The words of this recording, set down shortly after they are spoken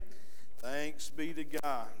Thanks be to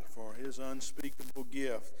God for his unspeakable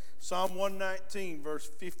gift. Psalm 119, verse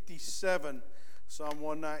 57. Psalm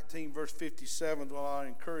 119, verse 57. Well, I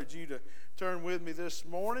encourage you to turn with me this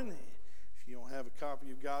morning. If you don't have a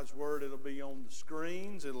copy of God's Word, it'll be on the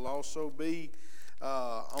screens. It'll also be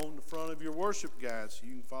on the front of your worship guide, so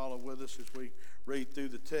you can follow with us as we read through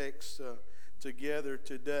the text together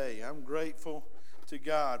today. I'm grateful to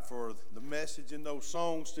God for the message in those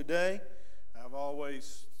songs today. I've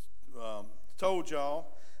always told y'all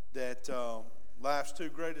that life's two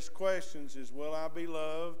greatest questions is, will I be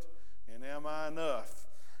loved and am I enough?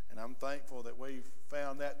 And I'm thankful that we've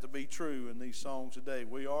found that to be true in these songs today.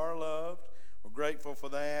 We are loved. We're grateful for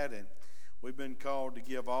that, and we've been called to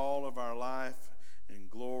give all of our life and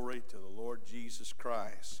glory to the Lord Jesus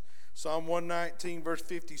Christ. Psalm 119, verse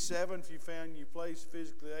 57. If you found your place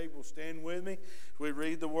physically able, stand with me as we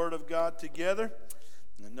read the Word of God together.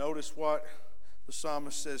 And notice what the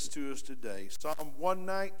psalmist says to us today. Psalm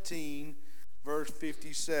 119, verse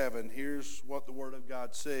 57. Here's what the Word of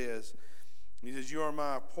God says. He says, "You are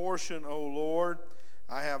my portion, O Lord.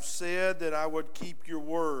 I have said that I would keep your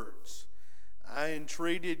words. I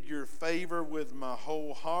entreated your favor with my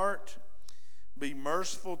whole heart. Be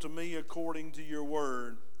merciful to me according to your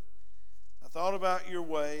word. I thought about your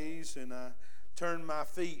ways, and I turned my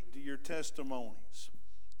feet to your testimonies.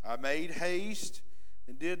 I made haste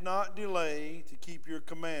and did not delay to keep your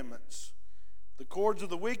commandments. The cords of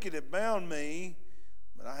the wicked have bound me,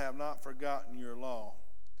 but I have not forgotten your law.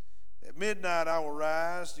 At midnight I will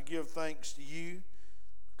rise to give thanks to you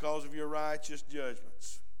because of your righteous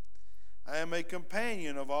judgments. I am a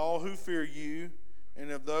companion of all who fear you and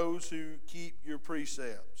of those who keep your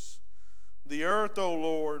precepts. The earth, O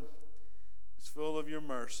Lord, is full of your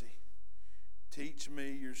mercy. Teach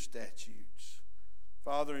me your statutes."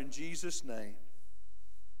 Father, in Jesus' name,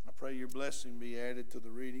 I pray your blessing be added to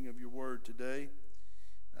the reading of your word today.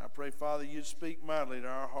 And I pray, Father, you'd speak mightily to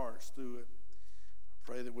our hearts through it. I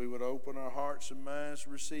pray that we would open our hearts and minds to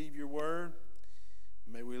receive your word.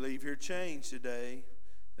 May we leave here changed today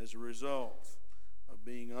as a result of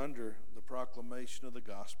being under the proclamation of the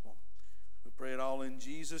gospel. We pray it all in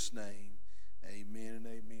Jesus' name. Amen and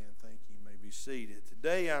amen. Thank you. You may be seated.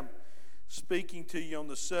 Today I'm speaking to you on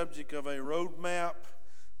the subject of a roadmap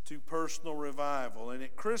to personal revival. And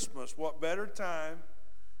at Christmas, what better time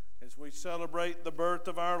as we celebrate the birth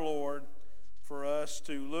of our Lord for us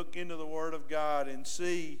to look into the Word of God and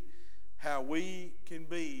see how we can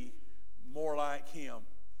be more like Him.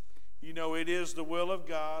 You know, it is the will of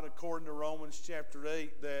God, according to Romans chapter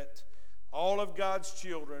 8, that all of God's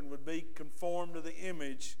children would be conformed to the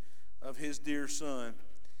image of His dear Son.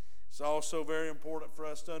 It's also very important for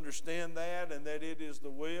us to understand that, and that it is the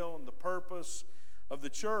will and the purpose of the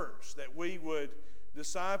church that we would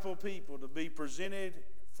disciple people to be presented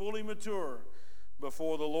fully mature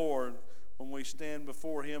before the Lord when we stand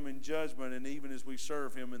before Him in judgment and even as we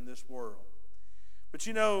serve Him in this world. But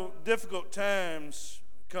you know, difficult times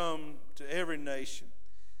come to every nation.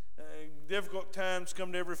 Difficult times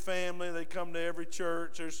come to every family. They come to every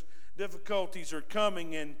church. There's difficulties are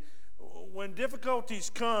coming, and when difficulties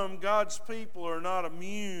come, God's people are not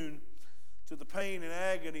immune to the pain and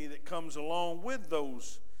agony that comes along with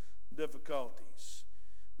those difficulties.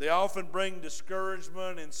 They often bring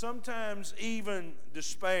discouragement and sometimes even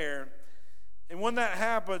despair. And when that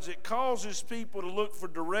happens, it causes people to look for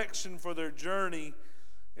direction for their journey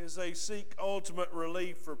as they seek ultimate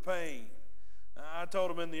relief for pain. I told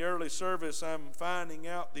them in the early service, I'm finding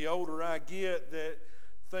out the older I get that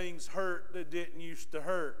things hurt that didn't used to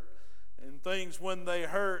hurt. And things, when they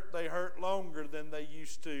hurt longer than they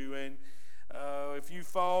used to. And if you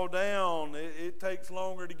fall down, it takes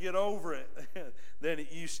longer to get over it than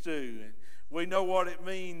it used to. And we know what it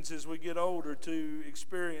means as we get older to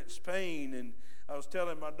experience pain. And I was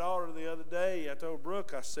telling my daughter the other day, I told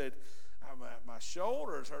Brooke, I said, my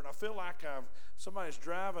shoulders hurt. I feel like somebody's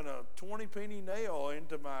driving a 20-penny nail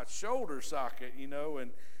into my shoulder socket, you know.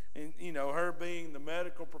 And you know, her being the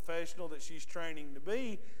medical professional that she's training to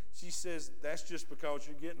be, she says, that's just because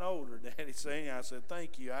you're getting older, Daddy. Saying, I said,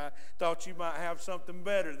 thank you. I thought you might have something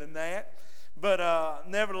better than that. But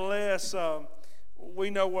nevertheless, we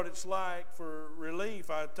know what it's like for relief.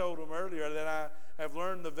 I told them earlier that I have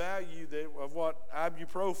learned the value of what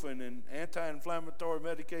ibuprofen and anti-inflammatory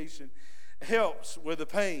medication helps with the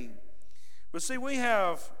pain. But see, we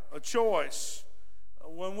have a choice.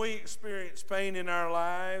 When we experience pain in our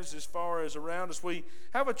lives, as far as around us, we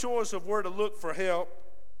have a choice of where to look for help.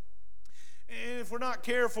 And if we're not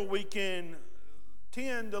careful, we can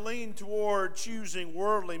tend to lean toward choosing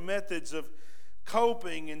worldly methods of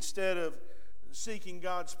coping instead of seeking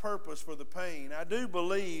God's purpose for the pain. I do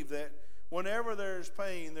believe that whenever there's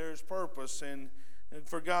pain, there's purpose. And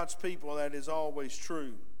for God's people, that is always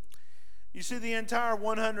true. You see, the entire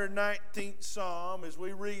 119th Psalm, as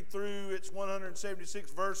we read through its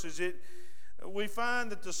 176 verses, we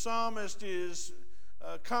find that the psalmist is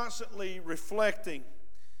constantly reflecting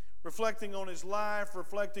on his life,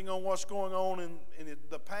 reflecting on what's going on in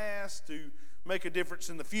the past to make a difference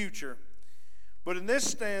in the future. But in this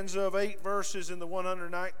stanza of 8 verses in the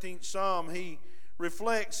 119th Psalm, he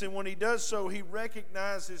reflects, and when he does so, he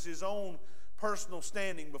recognizes his own personal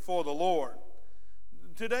standing before the Lord.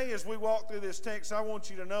 Today, as we walk through this text, I want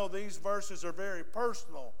you to know these verses are very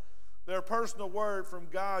personal. They're a personal word from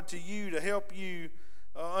God to you to help you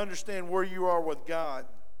understand where you are with God.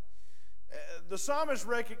 The psalmist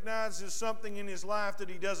recognizes something in his life that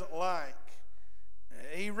he doesn't like.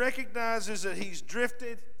 He recognizes that he's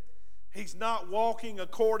drifted. He's not walking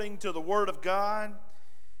according to the Word of God.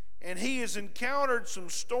 And he has encountered some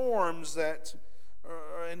storms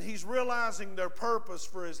and he's realizing their purpose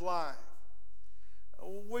for his life.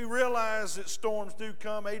 We realize that storms do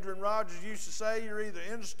come. Adrian Rogers used to say, you're either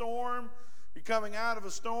in a storm, you're coming out of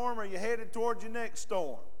a storm, or you're headed towards your next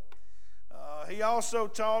storm. He also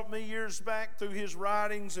taught me years back through his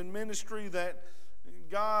writings and ministry that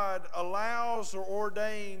God allows or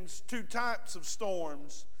ordains 2 types of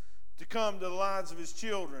storms to come to the lives of his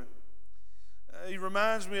children. He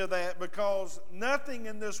reminds me of that because nothing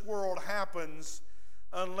in this world happens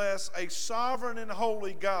unless a sovereign and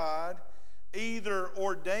holy God either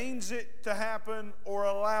ordains it to happen or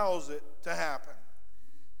allows it to happen.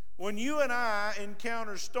 When you and I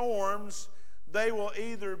encounter storms, they will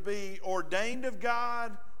either be ordained of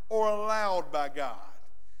God or allowed by God.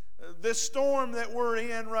 This storm that we're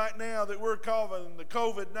in right now, that we're calling the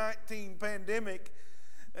COVID-19 pandemic,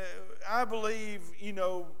 I believe,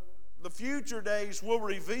 the future days will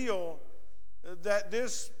reveal that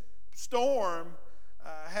this storm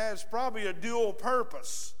has probably a dual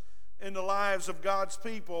purpose in the lives of God's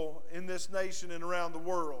people in this nation and around the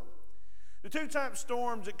world. The 2 types of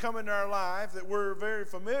storms that come into our life that we're very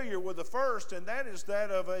familiar with, the first, and that is that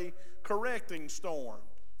of a correcting storm.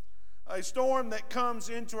 A storm that comes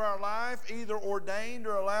into our life, either ordained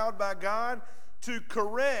or allowed by God, to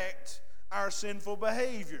correct our sinful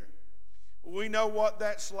behavior. We know what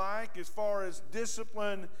that's like as far as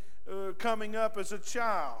discipline coming up as a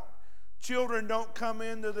child. Children don't come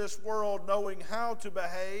into this world knowing how to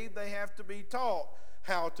behave. They have to be taught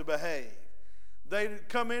how to behave. They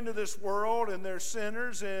come into this world and they're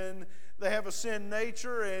sinners and they have a sin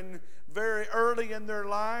nature, and very early in their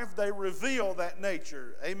life they reveal that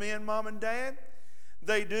nature. Amen, Mom and Dad?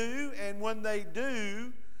 They do, and when they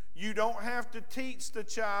do, you don't have to teach the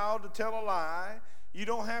child to tell a lie. You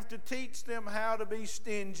don't have to teach them how to be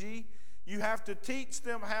stingy. You have to teach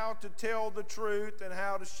them how to tell the truth and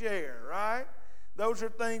how to share, right? Those are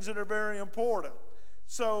things that are very important.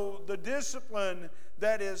 So the discipline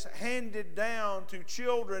that is handed down to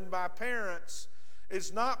children by parents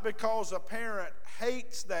is not because a parent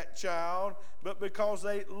hates that child, but because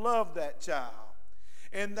they love that child.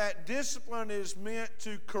 And that discipline is meant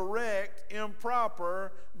to correct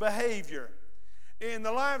improper behavior. In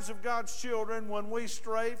the lives of God's children, when we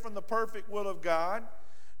stray from the perfect will of God,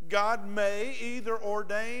 God may either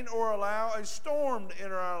ordain or allow a storm to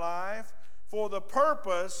enter our life for the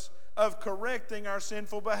purpose of correcting our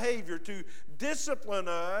sinful behavior, to discipline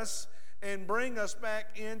us and bring us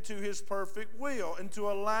back into His perfect will, into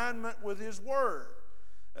alignment with His Word.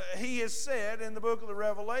 He has said in the book of the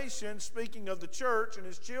Revelation, speaking of the church and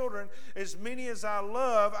His children, as many as I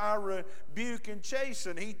love, I rebuke and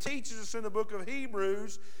chasten. He teaches us in the book of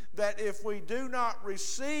Hebrews that if we do not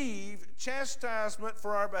receive chastisement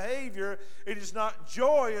for our behavior, it is not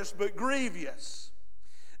joyous but grievous.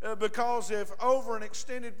 Because if over an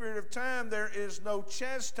extended period of time there is no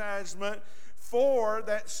chastisement for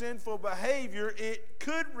that sinful behavior, it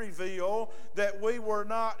could reveal that we were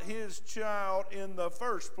not His child in the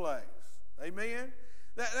first place. Amen?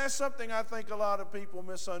 That's something I think a lot of people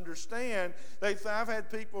misunderstand. I've had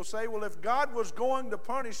people say, well, if God was going to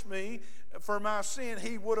punish me for my sin,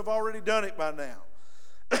 He would have already done it by now.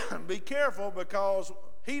 Be careful, because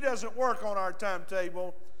He doesn't work on our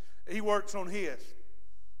timetable. He works on His.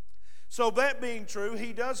 So that being true,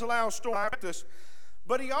 He does allow storms like this,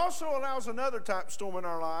 but He also allows another type of storm in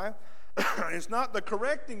our life. It's not the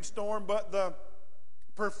correcting storm, but the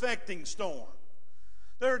perfecting storm.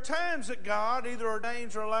 There are times that God either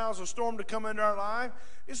ordains or allows a storm to come into our life.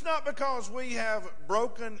 It's not because we have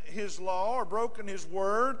broken His law or broken His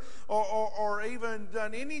word or even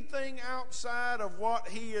done anything outside of what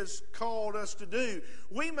He has called us to do.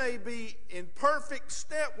 We may be in perfect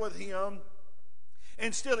step with Him,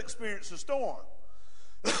 and still experience a storm.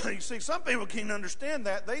 You see, some people can't understand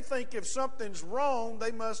that. They think if something's wrong,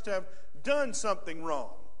 they must have done something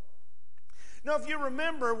wrong. Now, if you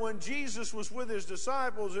remember when Jesus was with his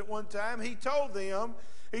disciples at one time, he told them,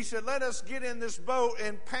 he said, let us get in this boat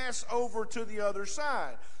and pass over to the other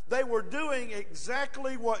side. They were doing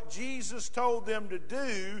exactly what Jesus told them to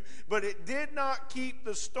do, but it did not keep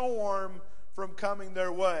the storm from coming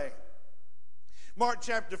their way. Mark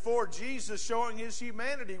chapter 4, Jesus, showing his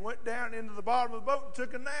humanity, went down into the bottom of the boat and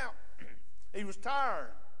took a nap. He was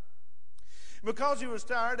tired. Because he was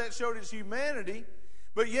tired, that showed his humanity.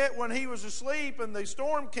 But yet when he was asleep and the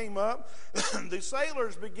storm came up, the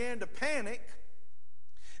sailors began to panic.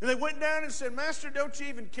 And they went down and said, Master, don't you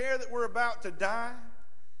even care that we're about to die?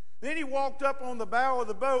 Then he walked up on the bow of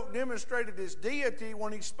the boat and demonstrated his deity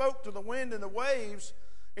when he spoke to the wind and the waves,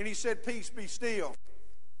 and he said, peace, be still.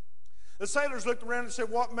 The sailors looked around and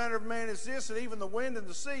said, what manner of man is this that even the wind and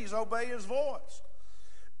the seas obey his voice?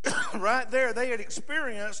 Right there, they had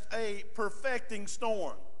experienced a perfecting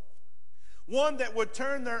storm. One that would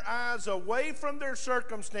turn their eyes away from their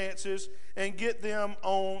circumstances and get them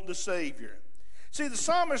on the Savior. See, the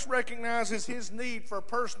psalmist recognizes his need for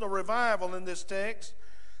personal revival in this text.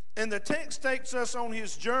 And the text takes us on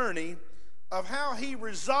his journey of how he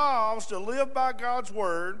resolves to live by God's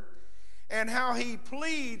word and how he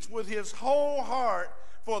pleads with his whole heart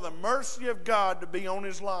for the mercy of God to be on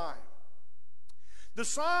his life. The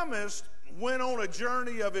psalmist went on a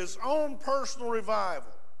journey of his own personal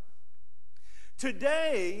revival.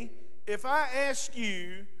 Today, if I ask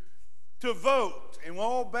you to vote, and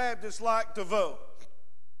all Baptists like to vote,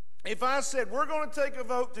 if I said we're going to take a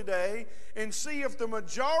vote today and see if the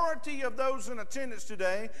majority of those in attendance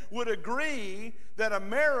today would agree that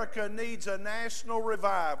America needs a national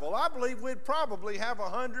revival, I believe we'd probably have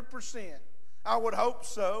 100%. I would hope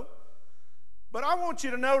so. But I want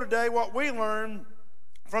you to know today what we learned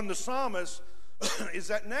from the psalmist is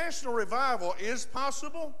that national revival is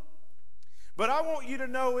possible. But I want you to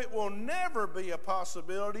know it will never be a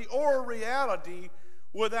possibility or a reality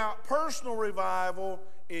without personal revival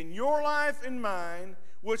in your life and mine,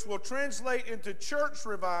 which will translate into church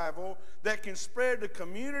revival that can spread to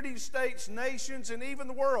communities, states, nations, and even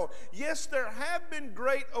the world. Yes, there have been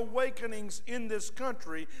great awakenings in this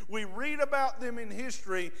country. We read about them in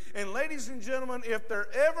history. And ladies and gentlemen, if there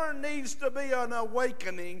ever needs to be an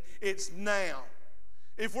awakening, it's now.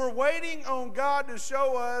 If we're waiting on God to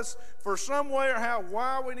show us for some way or how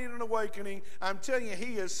why we need an awakening, I'm telling you,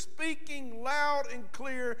 he is speaking loud and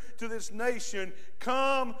clear to this nation,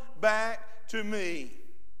 come back to me.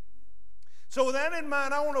 So with that in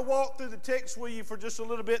mind, I want to walk through the text with you for just a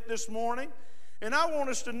little bit this morning. And I want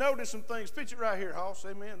us to notice some things. Pitch it right here, Hoss.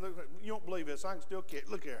 Amen. Look, you don't believe this. I can still catch.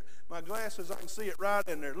 Look here. My glasses, I can see it right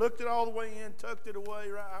in there. Looked it all the way in, tucked it away.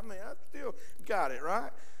 Right. I mean, I still got it,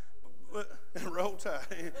 right? Roll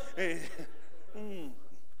Tide.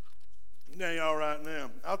 Now you all right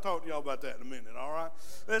now. I'll talk to y'all about that in a minute, all right?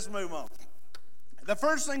 Let's move on. The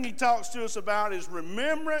first thing he talks to us about is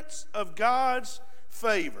remembrance of God's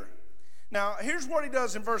favor. Now, here's what he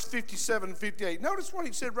does in verse 57 and 58. Notice what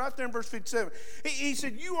he said right there in verse 57. He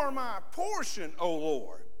said, you are my portion, O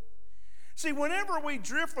Lord. See, whenever we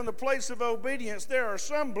drift from the place of obedience, there are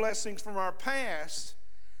some blessings from our past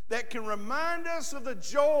that can remind us of the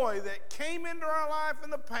joy that came into our life in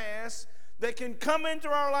the past, that can come into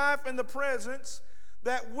our life in the present,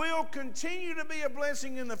 that will continue to be a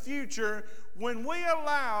blessing in the future when we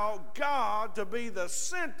allow God to be the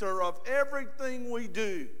center of everything we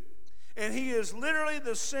do. And he is literally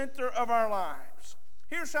the center of our lives.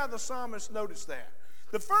 Here's how the psalmist noticed that.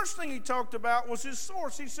 The first thing he talked about was his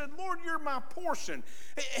source. He said, Lord, you're my portion.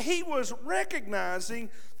 He was recognizing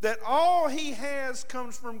that all he has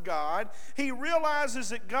comes from God. He realizes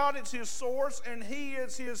that God is his source and he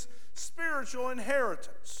is his spiritual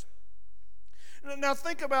inheritance. Now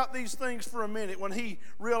think about these things for a minute when he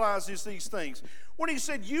realizes these things. When he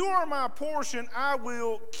said, you are my portion, I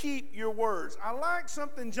will keep your words. I like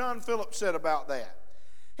something John Phillips said about that.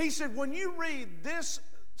 He said, when you read this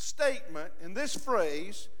statement and this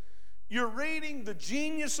phrase, you're reading the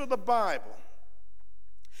genius of the Bible.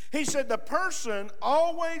 He said the person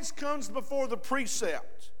always comes before the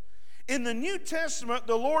precept. In the New Testament,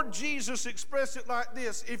 the Lord Jesus expressed it like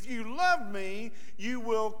this: if you love me, you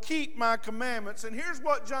will keep my commandments. And here's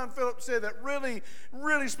what John Phillips said that really,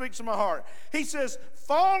 really speaks to my heart. He says,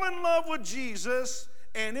 fall in love with Jesus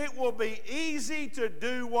and it will be easy to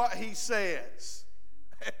do what he says.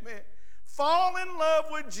 Amen. Fall in love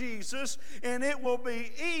with Jesus, and it will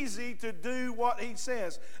be easy to do what he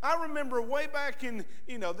says. I remember way back in,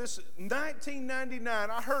 this 1999,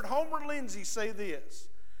 I heard Homer Lindsay say this.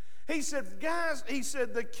 He said, guys,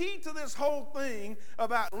 the key to this whole thing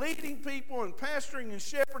about leading people and pastoring and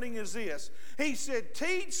shepherding is this. He said,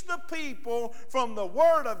 teach the people from the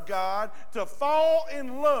Word of God to fall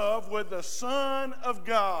in love with the Son of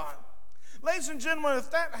God. Ladies and gentlemen, if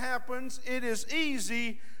that happens, it is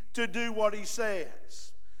easy to do what he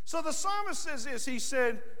says. So the psalmist says this. He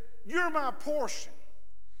said, you're my portion.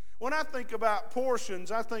 When I think about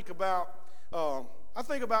portions, I think about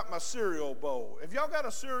my cereal bowl. If y'all got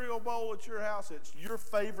a cereal bowl at your house, it's your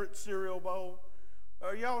favorite cereal bowl.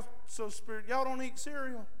 Are y'all so spiritual? Y'all don't eat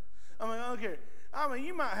cereal? Okay.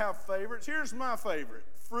 You might have favorites. Here's my favorite.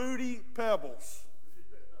 Fruity Pebbles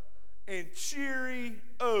and Cheerios.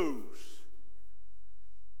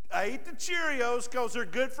 I eat the Cheerios because they're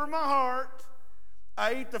good for my heart.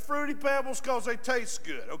 I eat the Fruity Pebbles because they taste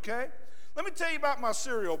good, okay? Let me tell you about my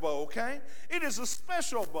cereal bowl, okay? It is a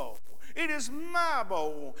special bowl. It is my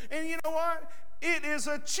bowl. And you know what? It is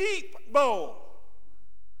a cheap bowl.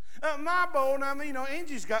 My bowl, now,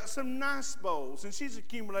 Angie's got some nice bowls, and she's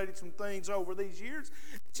accumulated some things over these years.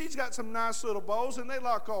 She's got some nice little bowls, and they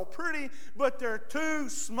look all pretty, but they're too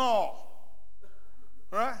small.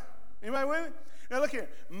 Right? Anybody with me? Now look here,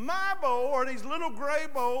 my bowl are these little gray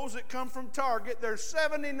bowls that come from Target. They're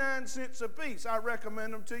 79 cents a piece. I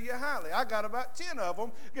recommend them to you highly. I got about 10 of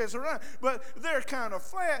them. Guess around, but they're kind of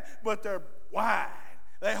flat, but they're wide.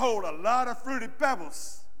 They hold a lot of Fruity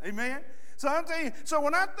Pebbles. Amen. So I'm telling you, so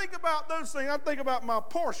when I think about those things, I think about my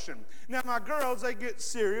portion. Now my girls, they get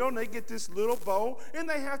cereal and they get this little bowl and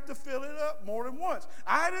they have to fill it up more than once.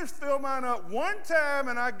 I just fill mine up one time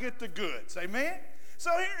and I get the goods. Amen.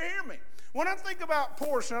 So hear me. When I think about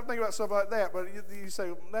portion, I think about stuff like that, but you say,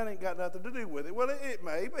 well, that ain't got nothing to do with it. Well, it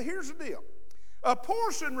may, but here's the deal. A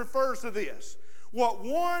portion refers to this, what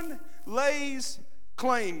one lays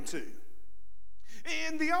claim to.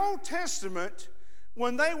 In the Old Testament,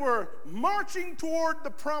 when they were marching toward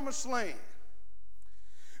the promised land,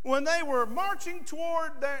 when they were marching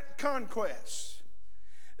toward that conquest,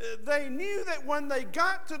 they knew that when they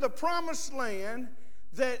got to the promised land,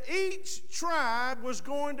 that each tribe was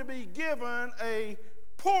going to be given a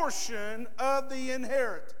portion of the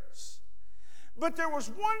inheritance. But there was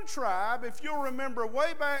one tribe, if you'll remember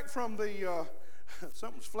way back from the,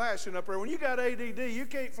 something's flashing up there. When you got ADD, you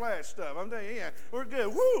can't flash stuff. I'm telling you, yeah, we're good.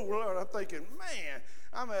 Woo, Lord, I'm thinking, man,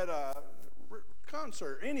 I'm at a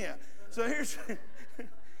concert. Anyhow, so here's,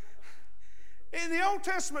 in the Old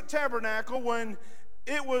Testament tabernacle, when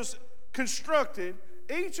it was constructed,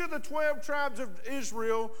 each of the 12 tribes of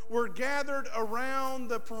Israel were gathered around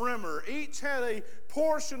the perimeter. Each had a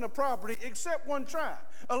portion of property except one tribe.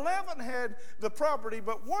 11 had the property,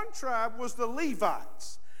 but one tribe was the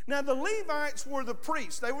Levites. Now, the Levites were the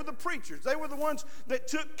priests. They were the preachers. They were the ones that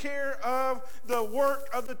took care of the work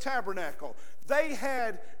of the tabernacle. They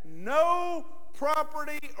had no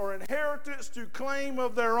property or inheritance to claim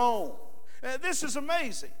of their own. Now, this is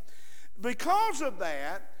amazing. Because of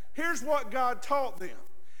that, here's what God taught them.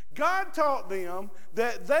 God taught them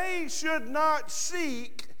that they should not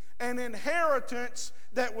seek an inheritance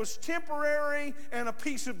that was temporary and a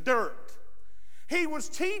piece of dirt. He was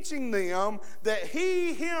teaching them that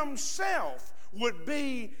He Himself would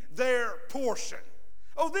be their portion.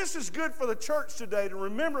 Oh, this is good for the church today to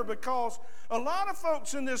remember, because a lot of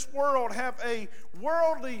folks in this world have a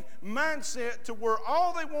worldly mindset to where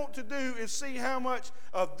all they want to do is see how much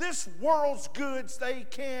of this world's goods they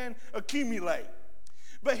can accumulate.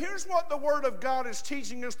 But here's what the Word of God is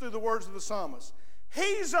teaching us through the words of the psalmist.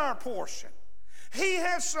 He's our portion. He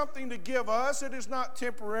has something to give us. It is not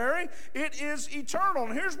temporary. It is eternal.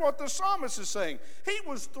 And here's what the psalmist is saying. He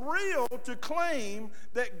was thrilled to claim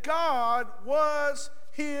that God was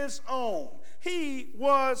his own. He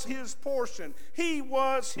was his portion. He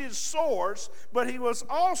was his source, but he was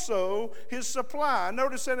also his supply.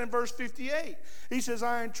 Notice that in verse 58. He says,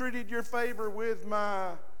 I entreated your favor with my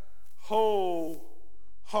whole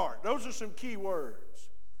heart. Those are some key words.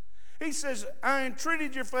 He says, I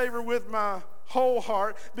entreated your favor with my whole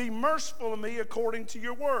heart. Be merciful to me according to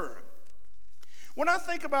your word. When I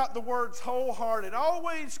think about the words whole heart, it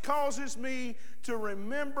always causes me to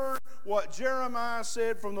remember what Jeremiah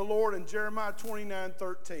said from the Lord in Jeremiah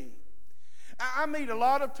 29:13. I meet a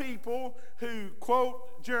lot of people who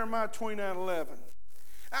quote Jeremiah 29:11.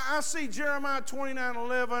 I see Jeremiah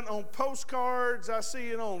 29:11 on postcards. I see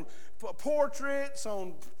it on portraits,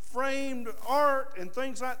 on framed art and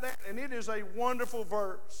things like that, and it is a wonderful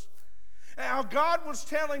verse. Now, God was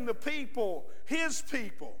telling the people, his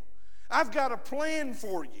people, I've got a plan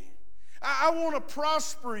for you. I want to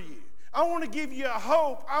prosper you. I want to give you a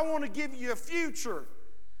hope. I want to give you a future.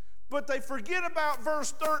 But they forget about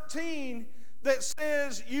verse 13 that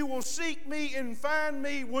says, you will seek me and find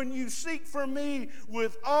me when you seek for me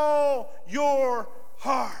with all your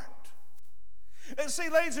heart. And see,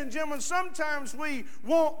 ladies and gentlemen, sometimes we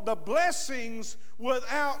want the blessings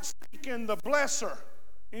without seeking the blesser.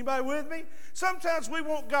 Anybody with me? Sometimes we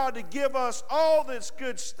want God to give us all this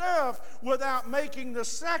good stuff without making the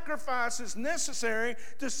sacrifices necessary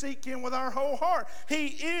to seek Him with our whole heart. He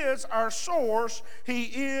is our source. He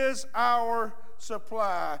is our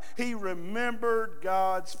supply. He remembered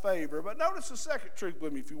God's favor. But notice the second truth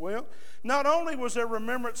with me, if you will. Not only was there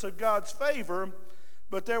remembrance of God's favor,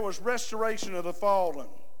 but there was restoration of the fallen.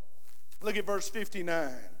 Look at verse 59.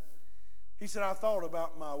 He said, I thought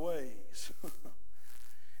about my ways.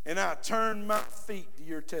 And I turned my feet to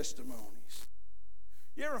your testimonies.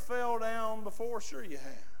 You ever fell down before? Sure you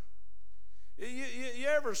have. You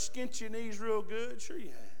ever skint your knees real good? Sure you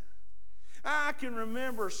have. I can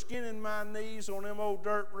remember skinning my knees on them old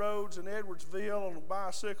dirt roads in Edwardsville on a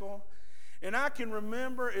bicycle. And I can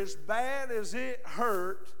remember, as bad as it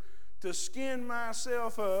hurt to skin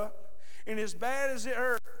myself up, and as bad as it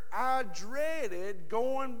hurt, I dreaded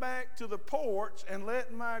going back to the porch and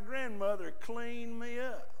letting my grandmother clean me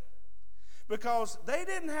up. Because they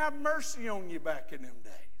didn't have mercy on you back in them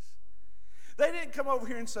days. They didn't come over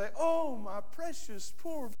here and say, oh, my precious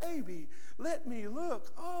poor baby, let me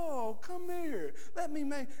look. Oh, come here. Let me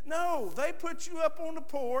make. No, they put you up on the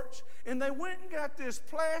porch, and they went and got this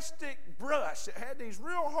plastic brush that had these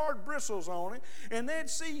real hard bristles on it, and they'd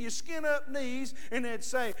see you skin up knees, and they'd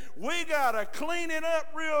say, we got to clean it up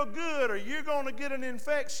real good, or you're going to get an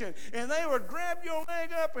infection. And they would grab your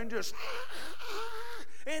leg up and just,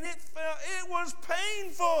 and it was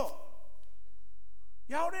painful.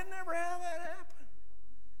 Y'all didn't ever have that happen.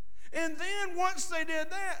 And then once they did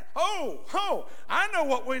that, I know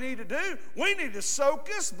what we need to do. We need to soak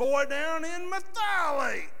this boy down in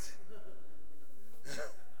methylate.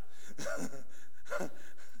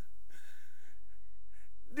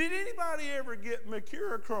 Did anybody ever get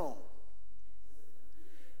mercurochrome?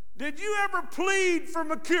 Did you ever plead for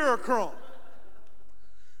mercurochrome?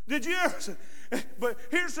 Did you ever? But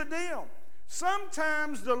here's the deal.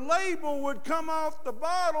 Sometimes the label would come off the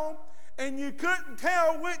bottle and you couldn't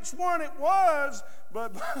tell which one it was,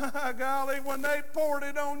 but by golly, when they poured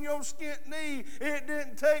it on your skint knee, it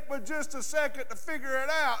didn't take but just a second to figure it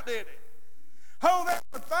out, did it? Oh, that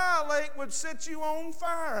methylate would set you on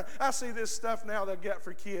fire. I see this stuff now they've got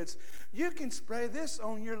for kids. You can spray this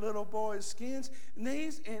on your little boy's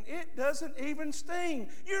knees, and it doesn't even sting.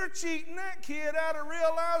 You're cheating that kid out of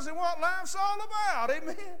realizing what life's all about.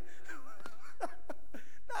 Amen?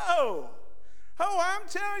 No. Oh, I'm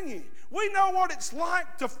telling you, we know what it's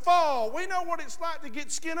like to fall. We know what it's like to get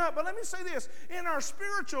skin up. But let me say this, in our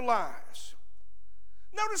spiritual lives,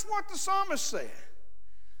 notice what the psalmist said.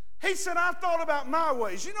 He said, I thought about my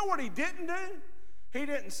ways. You know what he didn't do? He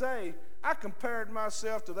didn't say, I compared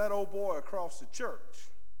myself to that old boy across the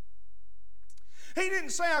church. He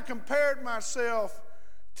didn't say I compared myself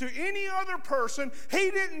to any other person. He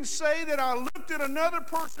didn't say that I looked at another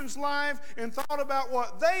person's life and thought about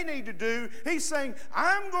what they need to do. He's saying,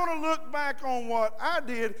 I'm going to look back on what I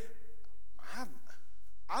did.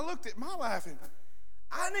 I looked at my life and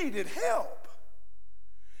I needed help.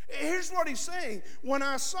 Here's what he's saying. When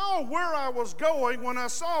I saw where I was going, when I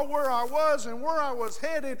saw where I was and where I was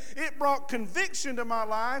headed, it brought conviction to my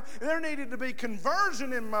life. There needed to be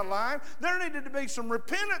conversion in my life. There needed to be some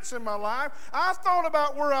repentance in my life. I thought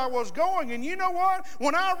about where I was going, and you know what?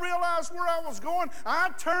 When I realized where I was going, I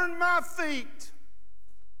turned my feet.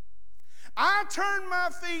 I turned my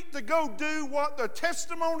feet to go do what the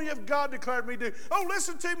testimony of God declared me to do. Oh,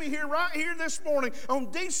 listen to me here, right here this morning on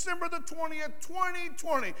December the 20th,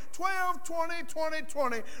 2020,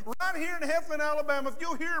 12/20/2020, right here in Heflin, Alabama. If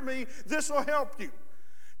you'll hear me, this will help you.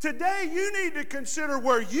 Today, you need to consider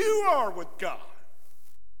where you are with God.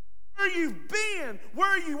 Where you've been,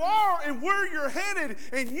 where you are, and where you're headed.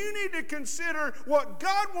 And you need to consider what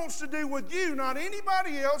God wants to do with you, not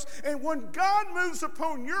anybody else. And when God moves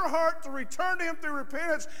upon your heart to return to Him through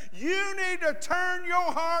repentance, you need to turn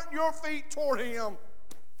your heart, your feet toward Him.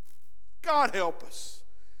 God help us.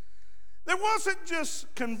 There wasn't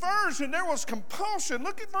just conversion, there was compulsion.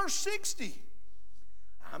 Look at verse 60.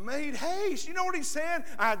 I made haste. You know what he said?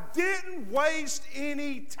 I didn't waste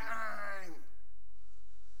any time.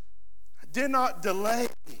 Did not delay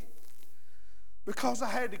because I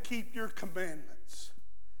had to keep your commandments.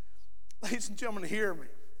 Ladies and gentlemen, hear me.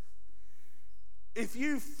 If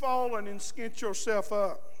you've fallen and skint yourself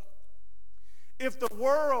up, If the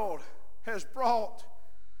world has brought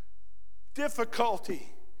difficulty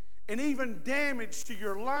and even damage to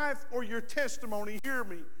your life or your testimony, hear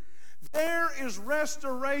me. There is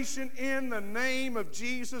restoration in the name of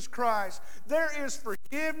Jesus Christ. There is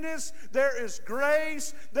forgiveness. There is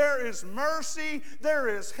grace. There is mercy. There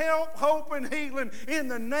is help, hope, and healing in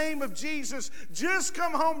the name of Jesus. Just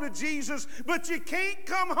come home to Jesus, but you can't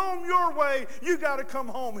come home your way. You got to come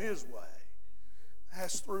home His way.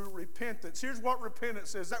 That's through repentance. Here's what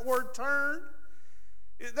repentance is. That word turn,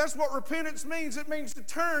 that's what repentance means. It means to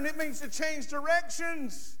turn. It means to change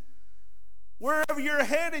directions. Wherever you're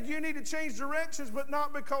headed, you need to change directions, but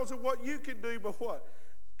not because of what you can do, but what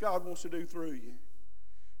God wants to do through you.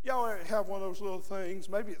 Y'all have one of those little things.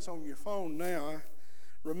 Maybe it's on your phone now. I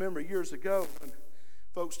remember years ago when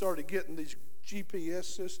folks started getting these GPS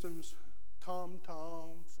systems,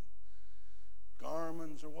 TomToms,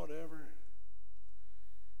 Garmin's or whatever.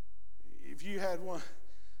 If you had one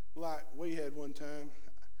like we had one time,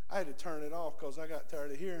 I had to turn it off because I got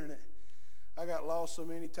tired of hearing it. I got lost so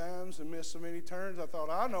many times and missed so many turns. I thought,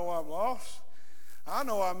 I know I'm lost. I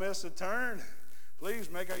know I missed a turn.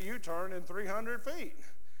 Please make a U-turn in 300 feet.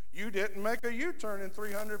 You didn't make a U-turn in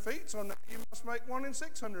 300 feet, so now you must make one in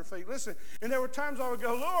 600 feet. Listen, and there were times I would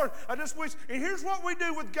go, Lord, I just wish. And here's what we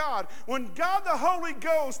do with God. When God the Holy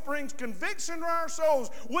Ghost brings conviction to our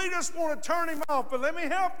souls, we just want to turn Him off. But let me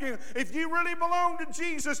help you. If you really belong to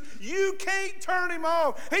Jesus, you can't turn Him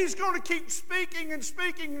off. He's going to keep speaking and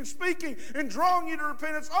speaking and speaking and drawing you to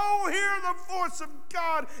repentance. Oh, hear the voice of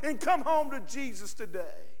God and come home to Jesus today.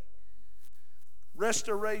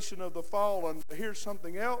 Restoration of the fallen. Here's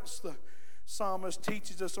something else the psalmist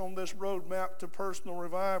teaches us on this roadmap to personal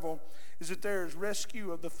revival, is that there is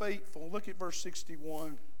rescue of the faithful. Look at verse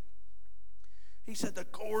 61. He said, the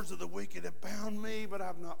cords of the wicked have bound me, but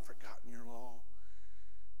I've not forgotten your law.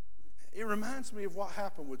 It reminds me of what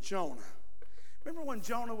happened with Jonah. Remember when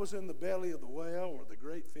Jonah was in the belly of the whale or the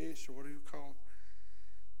great fish or what do you call him?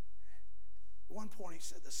 At one point he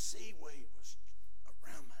said the seaweed was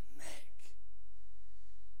around my neck.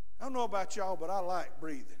 I don't know about y'all, but I like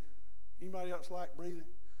breathing. Anybody else like breathing?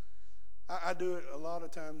 I do it a lot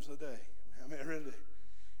of times a day. I mean, really.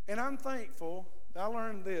 And I'm thankful that I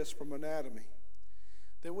learned this from anatomy,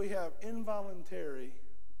 that we have involuntary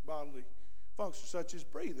bodily functions such as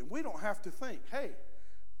breathing. We don't have to think, hey,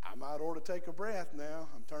 I might ought to take a breath now.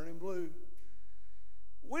 I'm turning blue.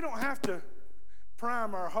 We don't have to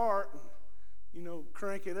prime our heart and,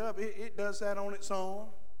 crank it up. It does that on its own.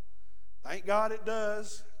 Thank God it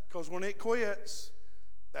does. Because when it quits,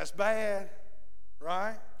 that's bad,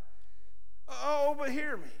 right? Oh, but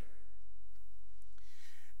hear me.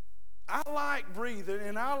 I like breathing,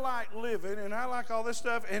 and I like living, and I like all this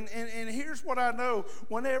stuff. And here's what I know.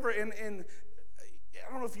 Whenever, and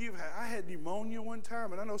I don't know if I had pneumonia one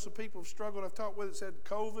time, and I know some people have struggled. I've talked with it, said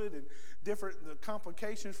COVID and different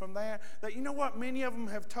complications from that. That you know what? Many of them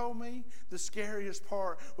have told me the scariest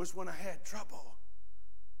part was when I had trouble.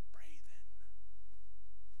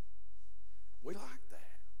 We like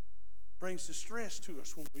that. Brings distress to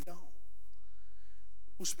us when we don't.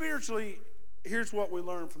 Well, spiritually, here's what we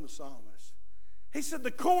learn from the psalmist. He said,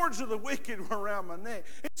 the cords of the wicked were around my neck.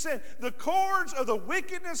 He said, the cords of the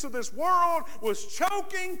wickedness of this world was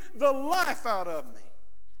choking the life out of me.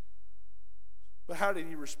 But how did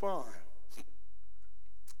he respond? He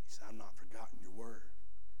said, I've not forgotten your word.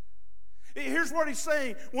 Here's what he's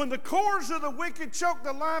saying. When the cords of the wicked choked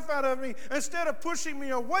the life out of me, instead of pushing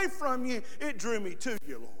me away from you, it drew me to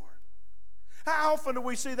you, Lord. How often do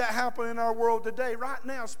we see that happen in our world today, right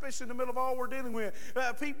now, especially in the middle of all we're dealing with?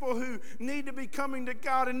 People who need to be coming to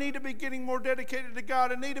God and need to be getting more dedicated to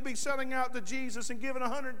God and need to be selling out to Jesus and giving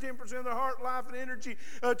 110% of their heart, life, and energy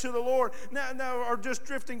to the Lord now are just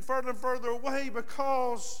drifting further and further away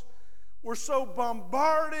because we're so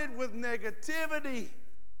bombarded with negativity.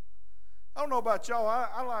 I don't know about y'all.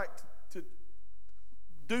 I like to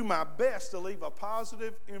do my best to leave a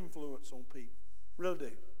positive influence on people. Really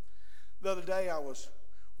do. The other day I was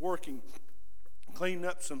working, cleaning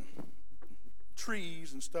up some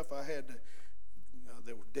trees and stuff I had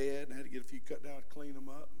that were dead, and I had to get a few cut down to clean them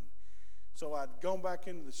up. And so I'd gone back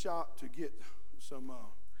into the shop to get some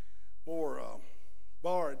more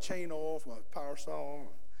bar and chain oil for my power saw and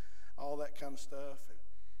all that kind of stuff. And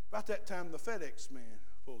about that time, the FedEx man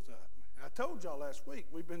pulls up. I told y'all last week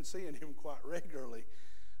we've been seeing him quite regularly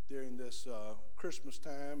during this Christmas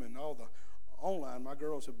time and all the online. My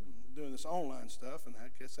girls have been doing this online stuff, and I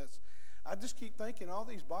guess I just keep thinking all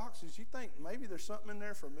these boxes, you think maybe there's something in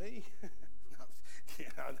there for me?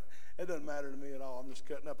 It doesn't matter to me at all. I'm just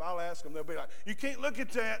cutting up. I'll ask them. They'll be like, you can't look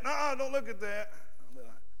at that. No, don't look at that. I'll be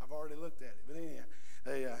like, I've I've already looked at it. But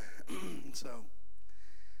anyhow,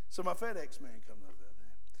 so my FedEx man comes up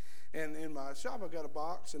there. And in my shop, I got a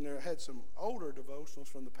box, and there had some older devotionals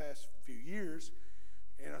from the past few years.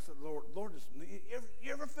 And I said, Lord,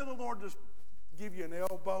 you ever feel the Lord just give you an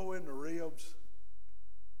elbow in the ribs?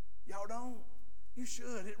 Y'all don't? You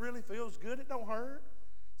should. It really feels good. It don't hurt.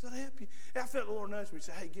 So it'll help you. I felt the Lord nudge me and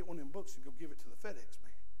say, hey, get one of them books and go give it to the FedEx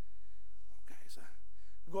man. Okay, so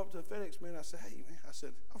I go up to the FedEx man. I said, hey, man. I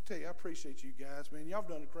said, I'll tell you, I appreciate you guys, man. Y'all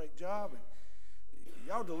done a great job, and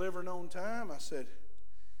y'all delivering on time. I said,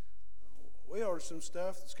 we ordered some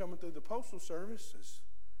stuff that's coming through the Postal Service.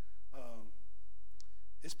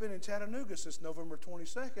 It's been in Chattanooga since November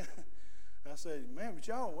 22nd. I said, man, but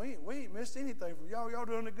y'all, we ain't missed anything from y'all. Y'all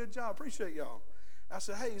doing a good job. Appreciate y'all. I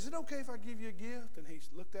said, hey, is it okay if I give you a gift? And he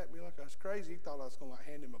looked at me like I was crazy. He thought I was going to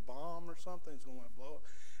hand him a bomb or something. It's going to blow up.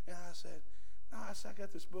 And I said, no, I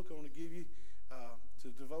got this book I want to give you. It's a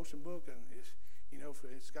devotion book, and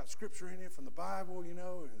it's got scripture in it from the Bible, and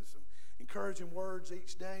some encouraging words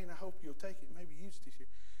each day, and I hope you'll take it and maybe use it this year.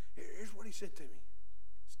 Here's what he said to me.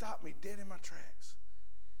 Stopped me dead in my tracks.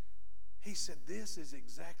 He said, this is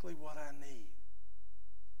exactly what I need.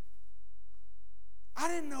 I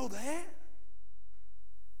didn't know that.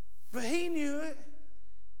 But he knew it.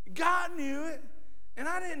 God knew it. And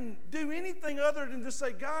I didn't do anything other than just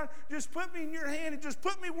say, God, just put me in your hand and just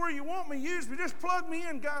put me where you want me. Use me. Just plug me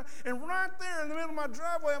in, God. And right there in the middle of my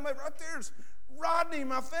driveway, right there's Rodney,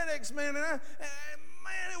 my FedEx man. And man,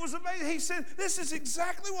 it was amazing. He said, this is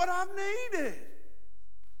exactly what I've needed.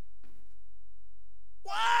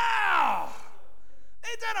 Wow!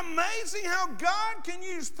 Isn't that amazing how God can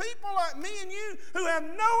use people like me and you who have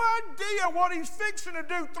no idea what he's fixing to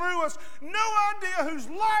do through us, no idea whose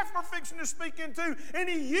life we're fixing to speak into, and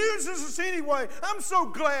he uses us anyway. I'm so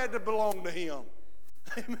glad to belong to him.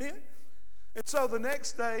 Amen? And so the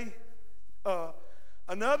next day,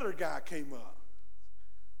 another guy came up.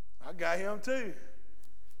 I got him too.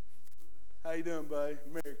 How you doing, buddy?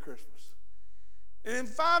 Merry Christmas. And then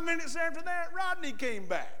 5 minutes after that, Rodney came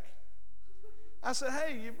back. I said,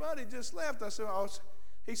 hey, your buddy just left. I said,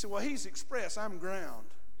 he said, well, he's express. I'm ground.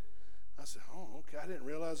 I said, oh, okay. I didn't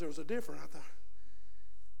realize there was a difference.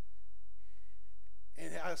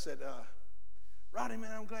 And I said, Rodney,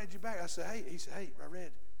 man, I'm glad you're back. I said, hey. He said, hey, I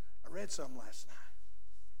read something last night.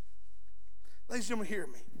 Ladies and gentlemen, hear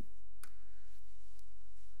me.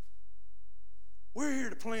 We're here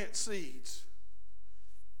to plant seeds.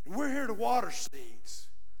 And we're here to water seeds.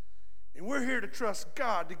 And we're here to trust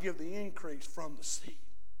God to give the increase from the seed.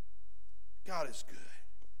 God is good.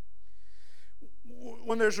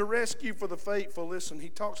 When there's a rescue for the faithful, listen, he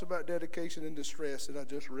talks about dedication and distress that I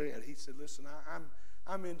just read. He said, listen,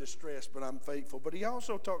 I'm in distress, but I'm faithful. But he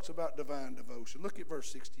also talks about divine devotion. Look at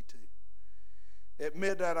verse 62. At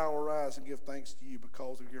midnight I will rise and give thanks to you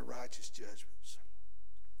because of your righteous judgments.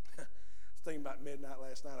 Thinking about midnight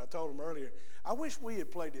last night. I told him earlier, I wish we had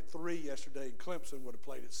played at 3 yesterday and Clemson would have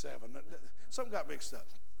played at 7. Something got mixed up.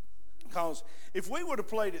 Because if we would have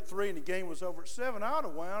played at 3 and the game was over at 7, I would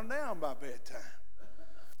have wound down by bedtime.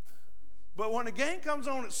 But when the game comes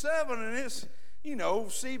on at 7 and it's,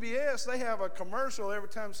 CBS, they have a commercial every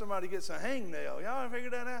time somebody gets a hangnail. Y'all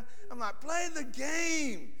figured that out? I'm like, play the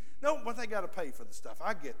game. No, but they got to pay for the stuff.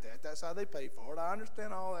 I get that. That's how they pay for it. I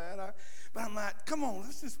understand all that. But I'm like, come on,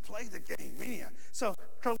 let's just play the game. Anyhow. So,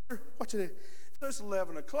 watch it. So it's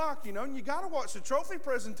 11 o'clock, and you got to watch the trophy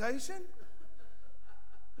presentation.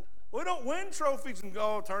 We don't win trophies and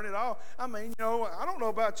go, turn it off. I mean, I don't know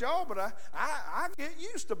about y'all, but I get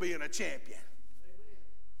used to being a champion.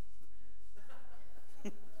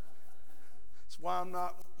 That's why I'm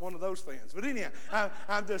not one of those fans. But anyhow, I'm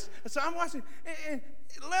watching, and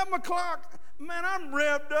 11 o'clock, man, I'm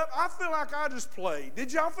revved up. I feel like I just played.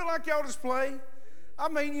 Did y'all feel like y'all just played? I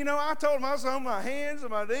mean, I told them I was on my hands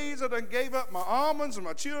and my knees. I done gave up my almonds and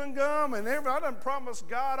my chewing gum and everything. I done promised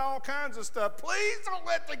God all kinds of stuff. Please don't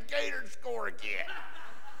let the Gators score again.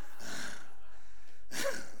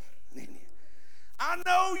 I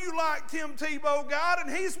know you like Tim Tebow, God,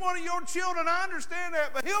 and he's one of your children. I understand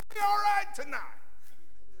that, but he'll be all right tonight.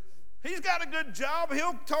 He's got a good job.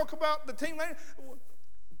 He'll talk about the team later.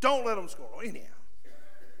 Don't let him score. Anyhow,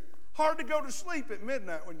 hard to go to sleep at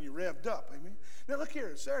midnight when you're revved up. Amen. Now look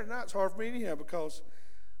here, Saturday night's hard for me anyhow because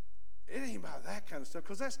it ain't about that kind of stuff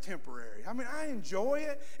because that's temporary. I mean, I enjoy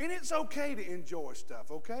it, and it's okay to enjoy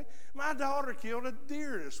stuff, okay? My daughter killed a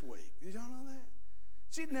deer this week. Did y'all know that?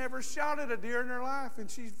 She'd never shot at a deer in her life,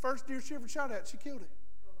 and first deer she ever shot at, she killed it.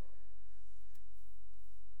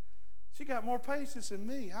 She got more patience than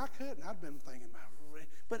me. I couldn't. I'd been thinking about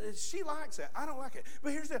But she likes that. I don't like it.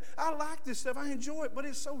 But here's the, I like this stuff. I enjoy it, but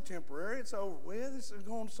it's so temporary. It's over with. It's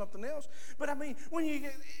going to something else. But I mean, when you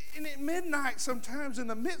get in at midnight sometimes, in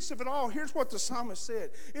the midst of it all, here's what the psalmist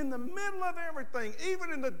said. In the middle of everything,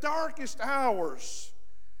 even in the darkest hours,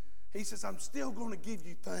 he says, I'm still going to give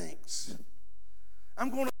you thanks.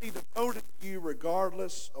 I'm going to be devoted to you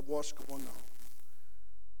regardless of what's going on.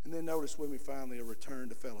 And then notice with me finally a return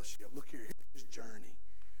to fellowship. Look here, here's his journey.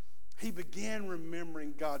 He began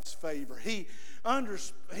remembering God's favor. He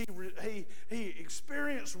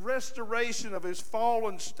experienced restoration of his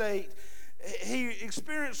fallen state. He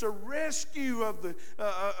experienced a rescue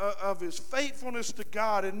of his faithfulness to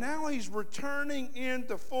God. And now he's returning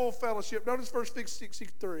into full fellowship. Notice verse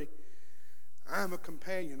 63. I am a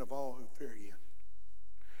companion of all who fear you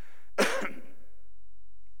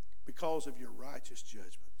because of your righteous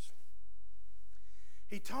judgments.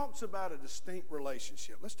 He talks about a distinct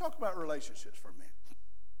relationship. Let's talk about relationships for a minute.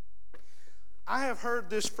 I have heard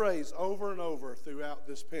this phrase over and over throughout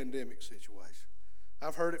this pandemic situation.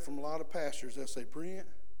 I've heard it from a lot of pastors. They'll say, Brent,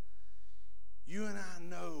 you and I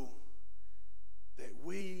know that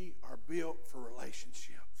we are built for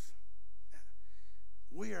relationships.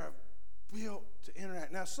 We are built to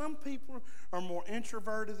interact. Now, some people are more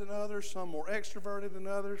introverted than others, some more extroverted than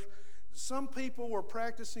others. Some people were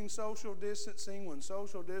practicing social distancing when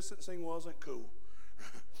social distancing wasn't cool.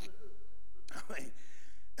 I mean,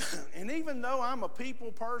 and even though I'm a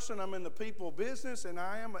people person, I'm in the people business, and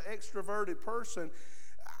I am an extroverted person,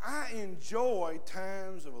 I enjoy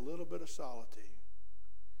times of a little bit of solitude.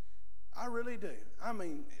 I really do. I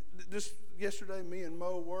mean, just yesterday, me and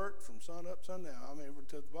Mo worked from sun up, sundown. I mean,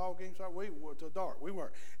 to the ball game started, we were till dark. We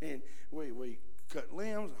worked, and we cut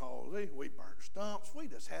limbs and hauled. We burned stumps. We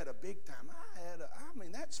just had a big time. I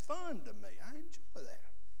mean, that's fun to me. I enjoy that.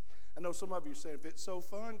 I know some of you say, if it's so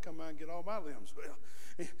fun, come on and get all my limbs. Well,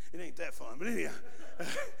 it ain't that fun, but anyhow.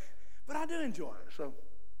 But I do enjoy it. So,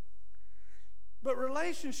 but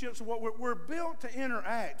relationships are what we're built to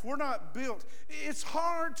interact. We're not built. It's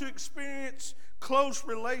hard to experience close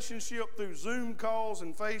relationship through Zoom calls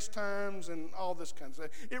and FaceTimes and all this kind of stuff.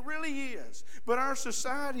 It really is. But our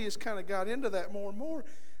society has kind of got into that more and more.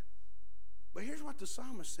 But here's what the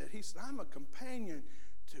psalmist said. He said, I'm a companion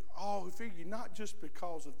to all who fear you, not just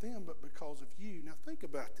because of them, but because of you. Now think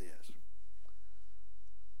about this.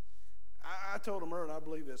 I told him earlier, I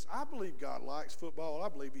believe this. I believe God likes football. I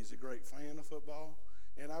believe he's a great fan of football.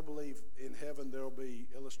 And I believe in heaven there will be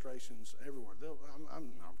illustrations everywhere.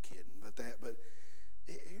 I'm kidding about that. But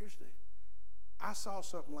here's the, I saw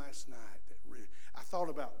something last night that really, I thought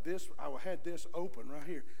about this. I had this open right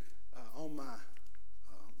here on my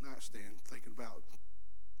nightstand thinking about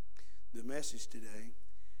the message today.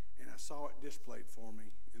 And I saw it displayed for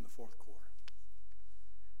me in the fourth quarter.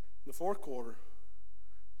 In the fourth quarter,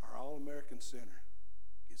 our All-American center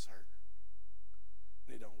gets hurt.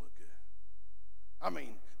 And it don't look good. I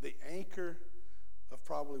mean, the anchor of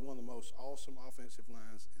probably one of the most awesome offensive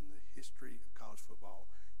lines in the history of college football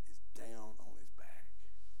is down on his back.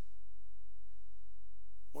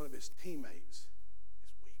 One of his teammates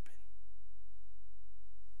is weeping.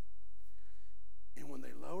 And when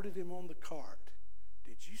they loaded him on the cart,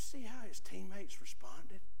 did you see how his teammates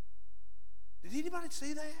responded? Did anybody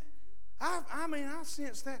see that? I mean, I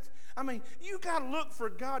sense that. I mean, you got to look for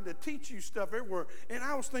God to teach you stuff everywhere. And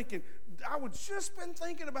I was thinking, I was just been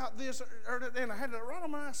thinking about this, and I had it right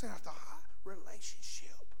on my mind. I thought, relationship.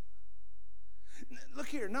 Look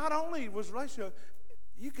here, not only was relationship,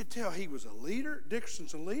 you could tell he was a leader.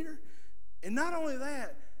 Dickerson's a leader. And not only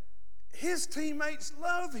that, his teammates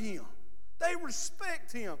love him. They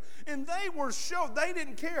respect him. And they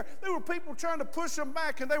didn't care. There were people trying to push him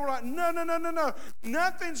back, and they were like, no.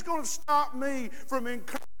 Nothing's going to stop me from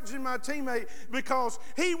encouraging my teammate because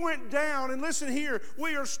he went down. And listen here,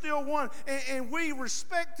 we are still one. And we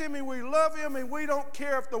respect him, and we love him, and we don't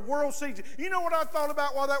care if the world sees it. You know what I thought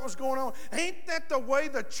about while that was going on? Ain't that the way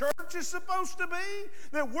the church is supposed to be?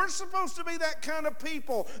 That we're supposed to be that kind of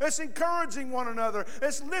people that's encouraging one another,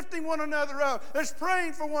 that's lifting one another up, that's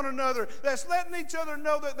praying for one another, that's letting each other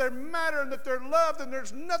know that they matter and that they're loved and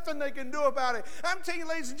there's nothing they can do about it. I'm telling you,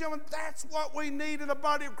 ladies and gentlemen, that's what we need in the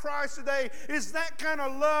body of Christ today, is that kind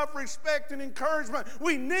of love, respect, and encouragement.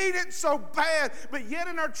 We need it so bad, but yet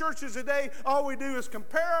in our churches today, all we do is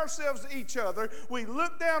compare ourselves to each other. We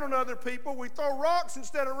look down on other people. We throw rocks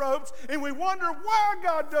instead of ropes, and we wonder why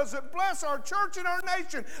God doesn't bless our church and our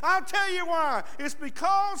nation. I'll tell you why. It's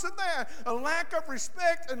because of that, a lack of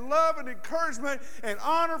respect and love and encouragement and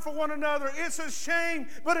honor for one another. It's a shame,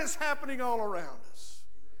 but it's happening all around us.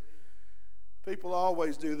 People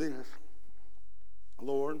always do this.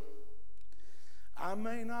 Lord, I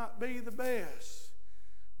may not be the best,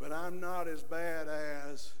 but I'm not as bad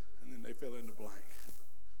as, and then they fill in the blank.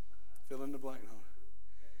 Fill in the blank.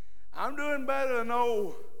 I'm doing better than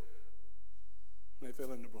old. They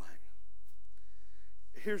fill in the blank.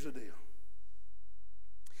 Here's the deal.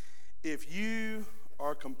 If you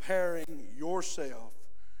are comparing yourself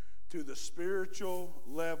to the spiritual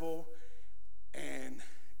level and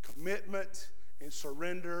commitment and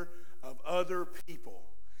surrender of other people,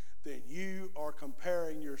 then you are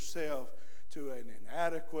comparing yourself to an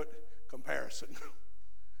inadequate comparison.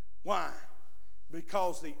 Why?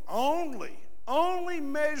 Because the only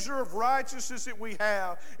measure of righteousness that we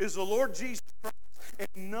have is the Lord Jesus Christ.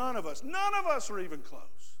 And none of us are even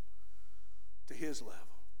close to his level.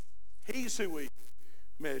 He's who we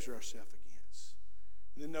measure ourselves against.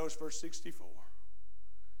 And then notice verse 64.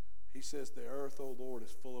 He says, the earth, O Lord,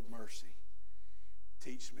 is full of mercy.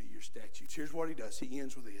 Teach me your statutes. Here's what he does. He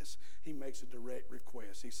ends with this. He makes a direct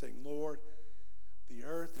request. He's saying, Lord, the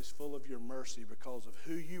earth is full of your mercy because of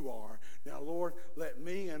who you are. Now, Lord, let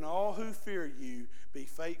me and all who fear you be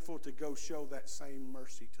faithful to go show that same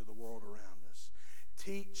mercy to the world around us.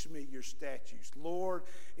 Teach me your statutes. Lord,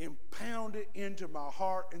 impound it into my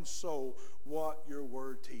heart and soul what your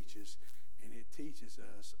word teaches. And it teaches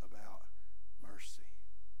us about mercy.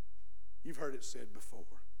 You've heard it said before.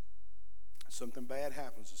 Something bad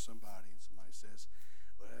happens to somebody and somebody says,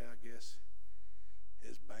 well, I guess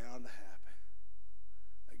it's bound to happen.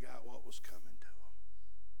 They got what was coming to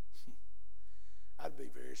them. I'd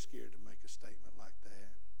be very scared to make a statement like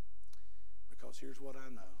that, because here's what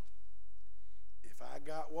I know. If I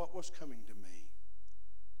got what was coming to me,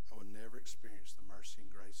 I would never experience the mercy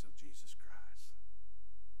and grace of Jesus Christ.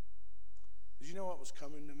 Did you know what was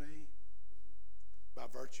coming to me? By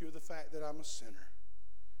virtue of the fact that I'm a sinner,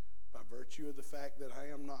 by virtue of the fact that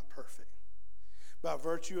I am not perfect, by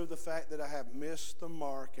virtue of the fact that I have missed the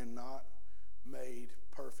mark and not made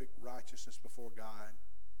perfect righteousness before God,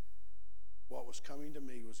 what was coming to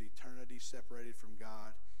me was eternity separated from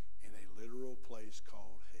God in a literal place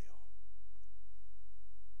called hell.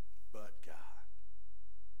 But God,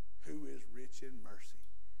 who is rich in mercy,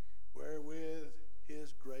 wherewith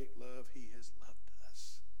his great love he has loved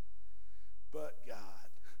us. But God,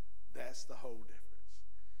 that's the whole difference.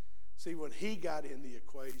 See, when he got in the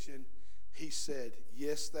equation, he said,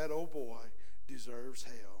 yes, that old boy deserves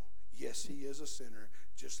hell. Yes, he is a sinner,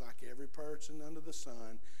 just like every person under the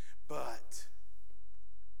sun. But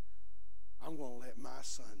I'm going to let my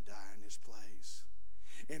son die in his place.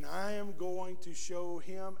 And I am going to show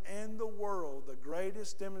him and the world the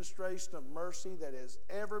greatest demonstration of mercy that has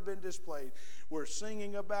ever been displayed. We're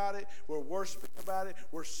singing about it. We're worshiping about it.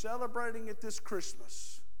 We're celebrating it this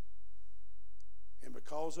Christmas. And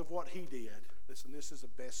because of what he did, listen, this is the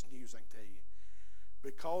best news I can tell you.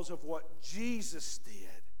 Because of what Jesus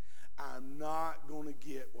did, I'm not going to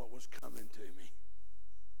get what was coming to me.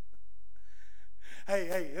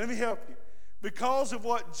 Hey, let me help you. Because of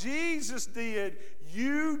what Jesus did,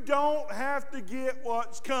 you don't have to get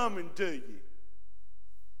what's coming to you.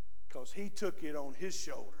 Because he took it on his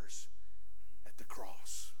shoulders at the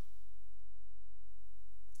cross.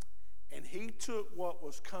 And he took what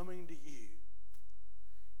was coming to you.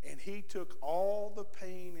 And he took all the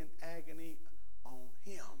pain and agony on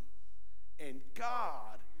him. And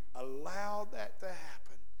God allowed that to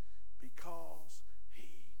happen because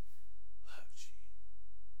he loves you.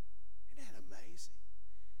 Isn't that amazing?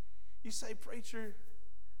 You say, preacher,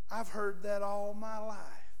 I've heard that all my life.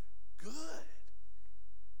 Good.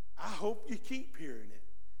 I hope you keep hearing it.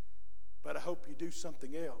 But I hope you do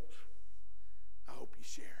something else. I hope you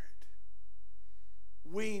share it.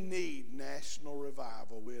 We need national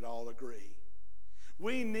revival, we'd all agree.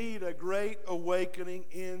 We need a great awakening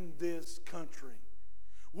in this country.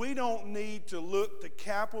 We don't need to look to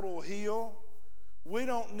Capitol Hill. We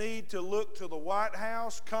don't need to look to the White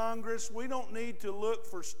House, Congress. We don't need to look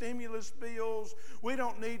for stimulus bills. We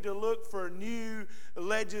don't need to look for new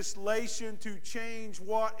legislation to change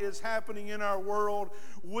what is happening in our world.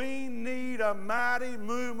 We need a mighty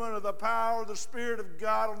movement of the power of the Spirit of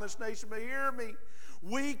God on this nation. But hear me.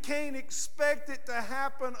 We can't expect it to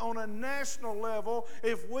happen on a national level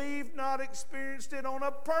if we've not experienced it on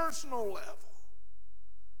a personal level.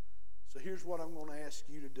 So here's what I'm going to ask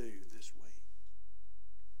you to do this week.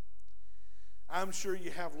 I'm sure you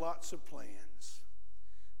have lots of plans.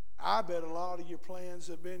 I bet a lot of your plans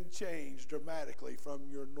have been changed dramatically from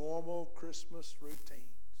your normal Christmas routines.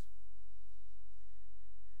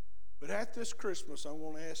 But at this Christmas, I'm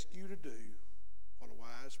going to ask you to do what a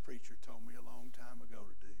wise preacher told me a long time ago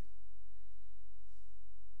to do.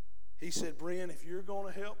 He said, Brent, if you're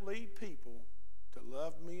going to help lead people to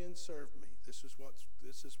love me and serve me, This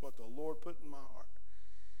is what the Lord put in my heart.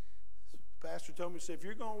 The pastor told me, he said, if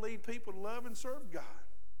you're going to lead people to love and serve God,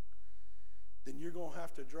 then you're going to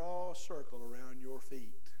have to draw a circle around your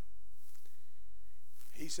feet.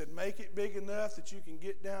 He said, make it big enough that you can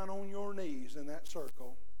get down on your knees in that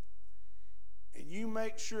circle. And you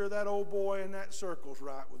make sure that old boy in that circle's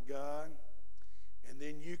right with God. And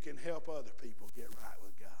then you can help other people get right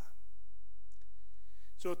with God.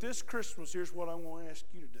 So at this Christmas, here's what I want to ask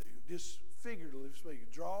you to do. Just figuratively speaking,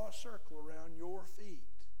 draw a circle around your feet.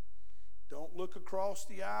 Don't look across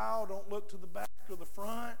the aisle. Don't look to the back or the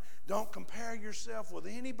front. Don't compare yourself with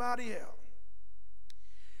anybody else.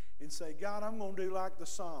 And say, God, I'm going to do like the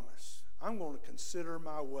psalmist. I'm going to consider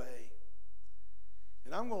my way.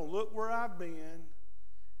 And I'm going to look where I've been.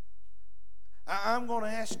 I'm going to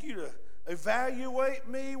ask you to evaluate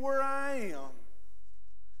me where I am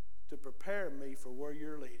to prepare me for where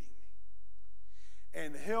you're leading me.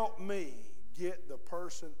 And help me get the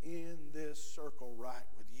person in this circle right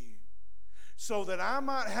with you. So that I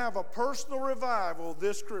might have a personal revival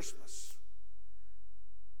this Christmas.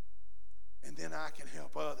 And then I can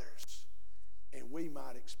help others. And we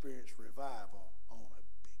might experience revival on a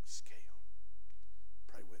big scale.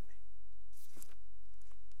 Pray with me.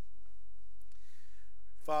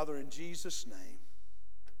 Father, in Jesus' name,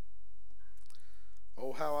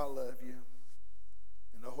 oh, how I love you.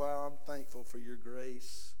 And oh, how I'm thankful for your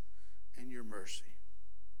grace and your mercy.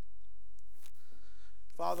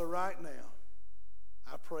 Father, right now,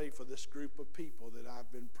 I pray for this group of people that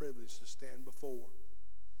I've been privileged to stand before.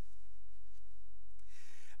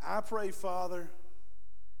 I pray, Father,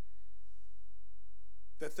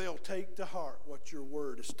 that they'll take to heart what your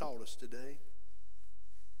word has taught us today.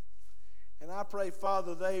 And I pray,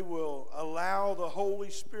 Father, they will allow the Holy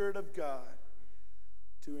Spirit of God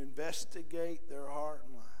to investigate their heart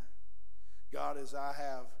and life. God, as I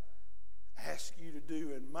have asked you to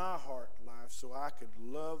do in my heart and life, so I could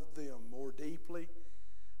love them more deeply,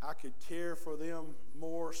 I could care for them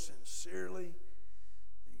more sincerely,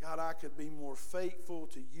 God, I could be more faithful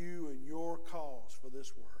to you and your cause for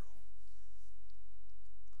this world.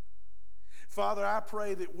 Father, I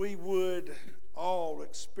pray that we would all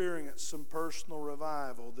experience some personal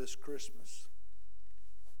revival this Christmas.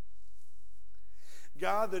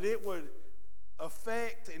 God, that it would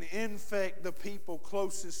affect and infect the people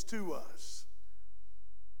closest to us.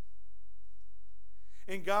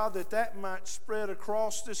 And God, that might spread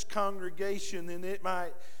across this congregation and it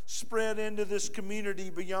might spread into this community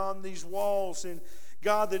beyond these walls. And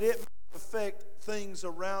God, that it might affect things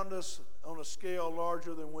around us on a scale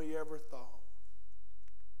larger than we ever thought.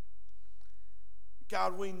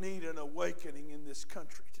 God, we need an awakening in this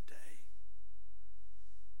country today.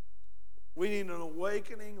 We need an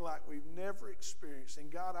awakening like we've never experienced.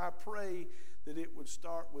 And God, I pray that it would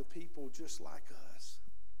start with people just like us,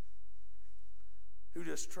 who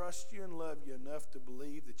just trust you and love you enough to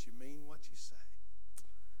believe that you mean what you say.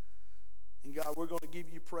 And God, we're going to give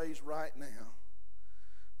you praise right now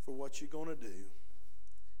for what you're going to do.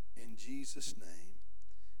 In Jesus' name,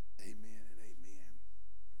 amen and amen.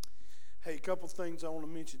 Hey, a couple things I want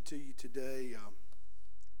to mention to you today.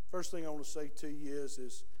 First thing I want to say to you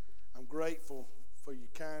is I'm grateful for your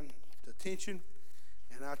kind attention,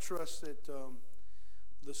 and I trust that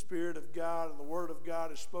the Spirit of God and the Word of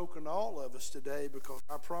God has spoken to all of us today, because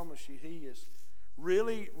I promise you He is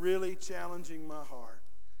really, really challenging my heart,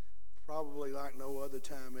 probably like no other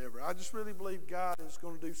time ever. I just really believe God is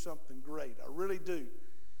going to do something great. I really do.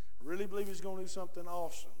 I really believe He's going to do something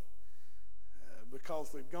awesome,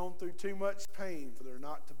 because we've gone through too much pain for there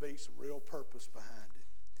not to be some real purpose behind it.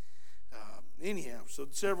 Anyhow, so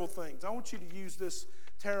several things. I want you to use this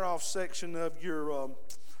tear-off section of your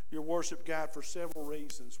worship guide for several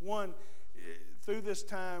reasons. One, through this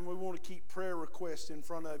time, we want to keep prayer requests in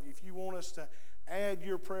front of you. If you want us to add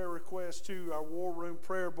your prayer requests to our War Room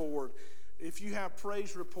prayer board, if you have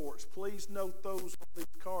praise reports, please note those on the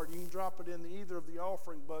card. You can drop it in either of the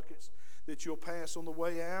offering buckets that you'll pass on the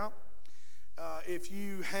way out. If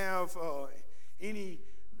you have any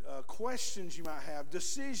questions you might have,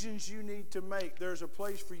 decisions you need to make, there's a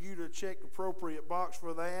place for you to check the appropriate box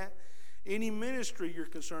for that. Any ministry you're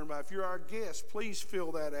concerned about, if you're our guest, please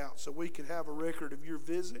fill that out so we can have a record of your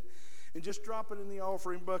visit. And just drop it in the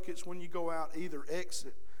offering buckets when you go out either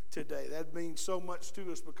exit today. That means so much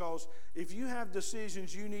to us, because if you have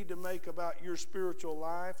decisions you need to make about your spiritual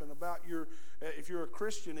life and about if you're a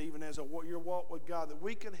Christian even, your walk with God, that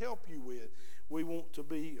we can help you with, we want to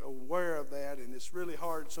be aware of that. And it's really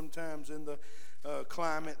hard sometimes in the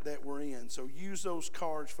climate that we're in. So use those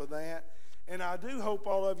cards for that. And I do hope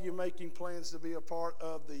all of you making plans to be a part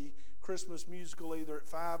of the Christmas musical either at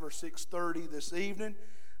 5 or 6:30 this evening.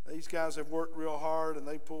 These guys have worked real hard, and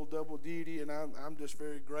they pulled double duty, and I'm just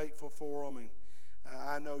very grateful for them. And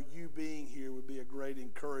I know you being here would be a great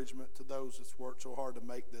encouragement to those that's worked so hard to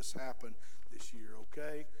make this happen this year,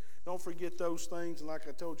 okay? Don't forget those things. And like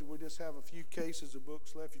I told you, we just have a few cases of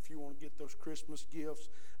books left if you want to get those Christmas gifts.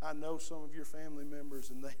 I know some of your family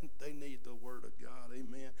members, and they need the Word of God.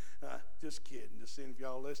 Amen. Just kidding. Just seeing if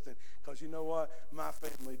y'all listening. Because you know what? My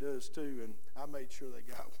family does too, and I made sure they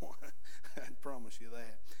got one. I promise you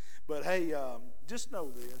that. But hey, just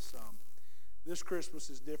know this. This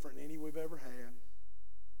Christmas is different than any we've ever had.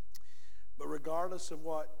 But regardless of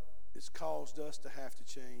what has caused us to have to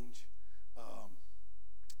change,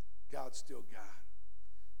 God's still God.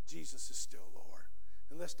 Jesus is still Lord.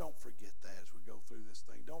 And let's don't forget that as we go through this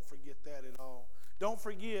thing. Don't forget that at all. Don't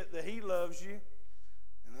forget that He loves you.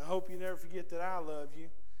 And I hope you never forget that I love you.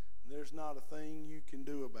 And there's not a thing you can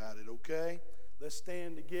do about it, okay? Let's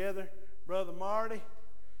stand together. Brother Marty,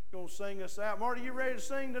 you're going to sing us out. Marty, you ready to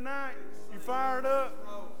sing tonight? You fired up?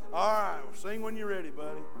 All right, well, sing when you're ready,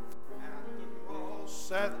 buddy.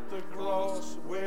 At the cross where